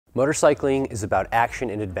Motorcycling is about action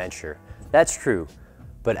and adventure. That's true.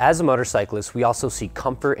 But as a motorcyclist, we also seek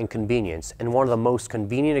comfort and convenience, and one of the most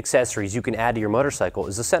convenient accessories you can add to your motorcycle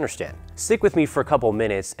is a center stand. Stick with me for a couple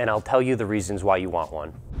minutes and I'll tell you the reasons why you want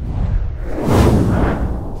one.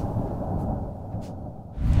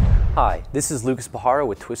 Hi, this is Lucas Pajaro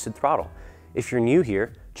with Twisted Throttle. If you're new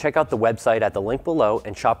here, check out the website at the link below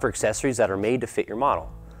and shop for accessories that are made to fit your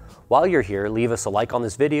model. While you're here, leave us a like on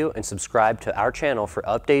this video and subscribe to our channel for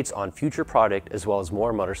updates on future product as well as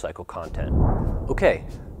more motorcycle content. Okay,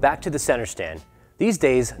 back to the center stand. These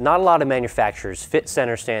days, not a lot of manufacturers fit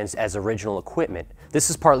center stands as original equipment. This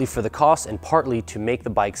is partly for the cost and partly to make the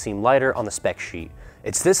bike seem lighter on the spec sheet.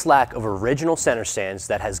 It's this lack of original center stands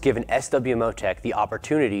that has given sw-motech the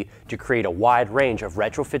opportunity to create a wide range of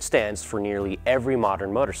retrofit stands for nearly every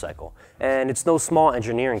modern motorcycle. And it's no small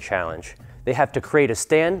engineering challenge. They have to create a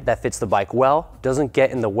stand that fits the bike well, doesn't get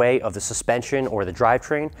in the way of the suspension or the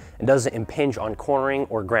drivetrain, and doesn't impinge on cornering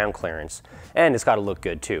or ground clearance. And it's got to look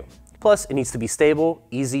good too. Plus, it needs to be stable,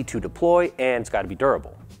 easy to deploy, and it's got to be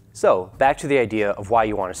durable. So, back to the idea of why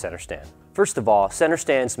you want a center stand. First of all, center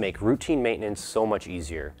stands make routine maintenance so much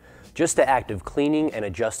easier. Just the act of cleaning and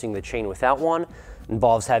adjusting the chain without one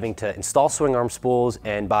involves having to install swing arm spools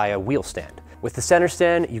and buy a wheel stand. With the center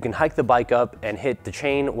stand, you can hike the bike up and hit the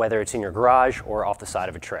chain whether it's in your garage or off the side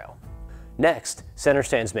of a trail. Next, center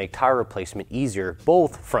stands make tire replacement easier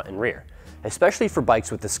both front and rear. Especially for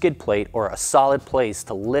bikes with a skid plate or a solid place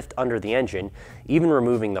to lift under the engine, even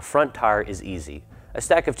removing the front tire is easy. A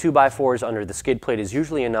stack of 2x4s under the skid plate is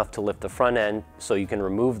usually enough to lift the front end so you can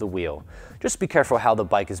remove the wheel. Just be careful how the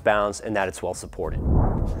bike is balanced and that it's well supported.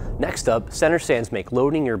 Next up, center stands make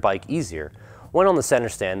loading your bike easier. When on the center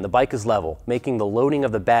stand, the bike is level, making the loading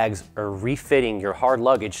of the bags or refitting your hard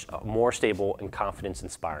luggage more stable and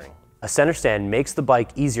confidence-inspiring. A center stand makes the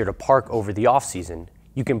bike easier to park over the off-season.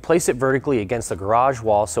 You can place it vertically against the garage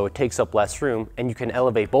wall so it takes up less room, and you can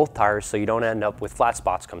elevate both tires so you don't end up with flat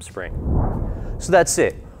spots come spring. So that's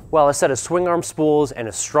it. While a set of swing arm spools and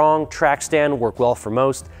a strong track stand work well for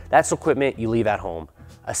most, that's equipment you leave at home.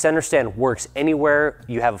 A center stand works anywhere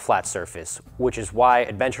you have a flat surface, which is why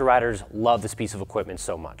adventure riders love this piece of equipment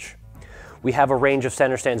so much. We have a range of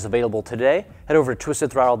center stands available today. Head over to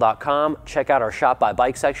TwistedThrottle.com, check out our Shop by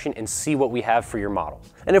Bike section and see what we have for your model.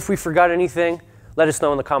 And if we forgot anything, let us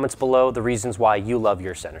know in the comments below the reasons why you love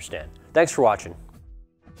your center stand. Thanks for watching.